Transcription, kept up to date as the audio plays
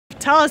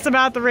Tell us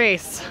about the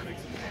race.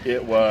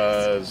 It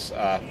was,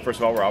 first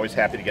of all, we're always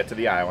happy to get to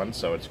the island,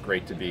 so it's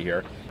great to be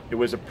here. It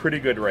was a pretty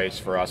good race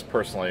for us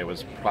personally. It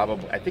was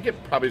probably, I think it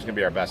probably is going to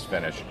be our best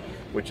finish,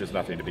 which is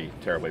nothing to be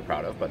terribly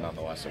proud of, but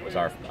nonetheless, it was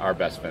our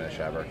best finish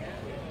ever.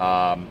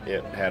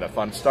 It had a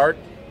fun start,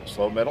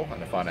 slow middle,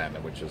 and a fun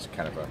end, which is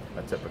kind of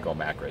a typical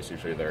Mac race.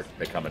 Usually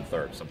they come in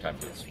third.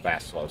 Sometimes it's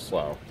fast, slow,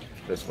 slow.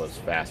 This was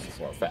fast,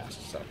 slow, fast.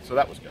 So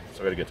that was good. So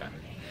we had a good time.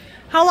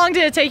 How long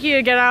did it take you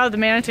to get out of the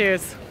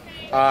Manitous?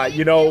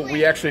 You know,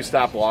 we actually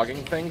stopped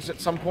logging things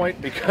at some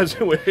point because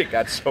it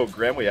got so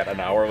grim. We had an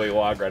hourly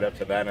log right up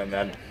to then, and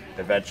then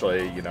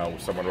eventually, you know,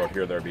 someone wrote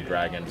here there'd be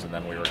dragons, and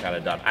then we were kind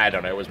of done. I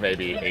don't know, it was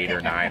maybe 8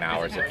 or 9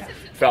 hours. It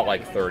felt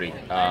like 30.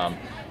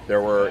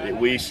 There were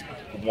at least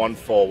one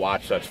full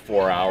watch, that's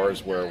 4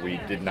 hours, where we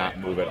did not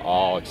move at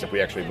all, except we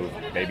actually moved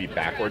maybe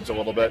backwards a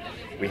little bit.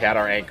 We had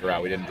our anchor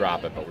out, we didn't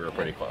drop it, but we were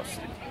pretty close.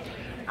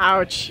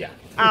 Ouch. Yeah.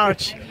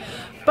 Ouch.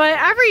 But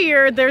every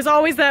year, there's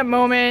always that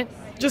moment.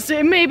 Just,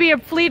 it may be a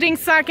fleeting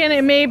second,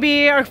 it may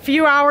be a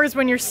few hours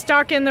when you're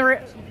stuck in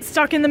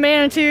the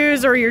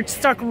Manitous, or you're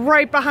stuck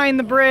right behind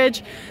the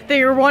bridge, that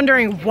you're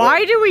wondering,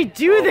 why do we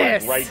do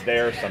this? Right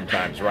there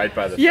sometimes, right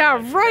by the finish.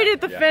 Yeah, right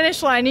at the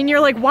finish line, and you're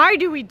like, why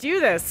do we do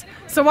this?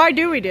 So why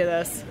do we do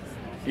this?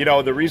 You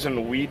know, the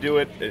reason we do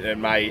it, you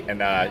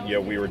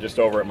know, we were just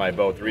over at my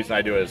boat. The reason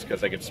I do it is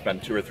because I could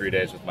spend 2 or 3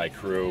 days with my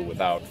crew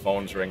without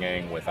phones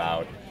ringing,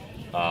 without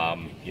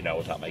you know,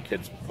 without my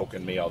kids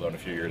poking me. Although in a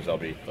few years they'll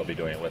be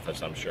doing it with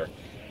us, I'm sure.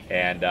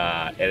 And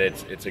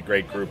it's a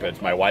great group.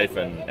 It's my wife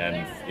and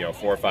you know,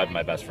 4 or 5 of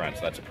my best friends.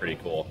 So that's a pretty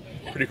cool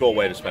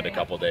way to spend a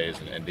couple days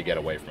and to get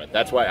away from it.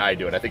 That's why I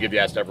do it. I think if you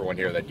asked everyone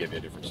here, they'd give you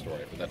a different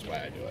story, but that's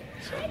why I do it.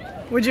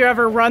 So. Would you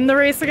ever run the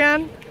race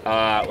again?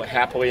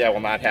 Happily, I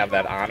will not have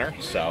that honor.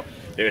 So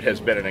it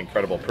has been an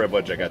incredible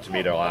privilege. I got to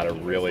meet a lot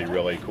of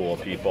really cool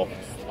people.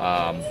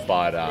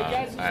 But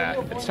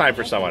it's time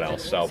for someone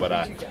else. So, but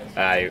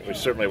I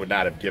certainly would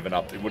not give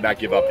up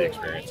the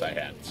experience I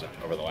had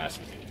over the last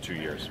 2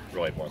 years,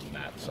 really more than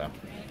that. So,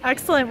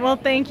 excellent. Well,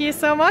 thank you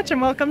so much, and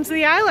welcome to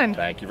the island.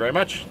 Thank you very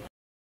much.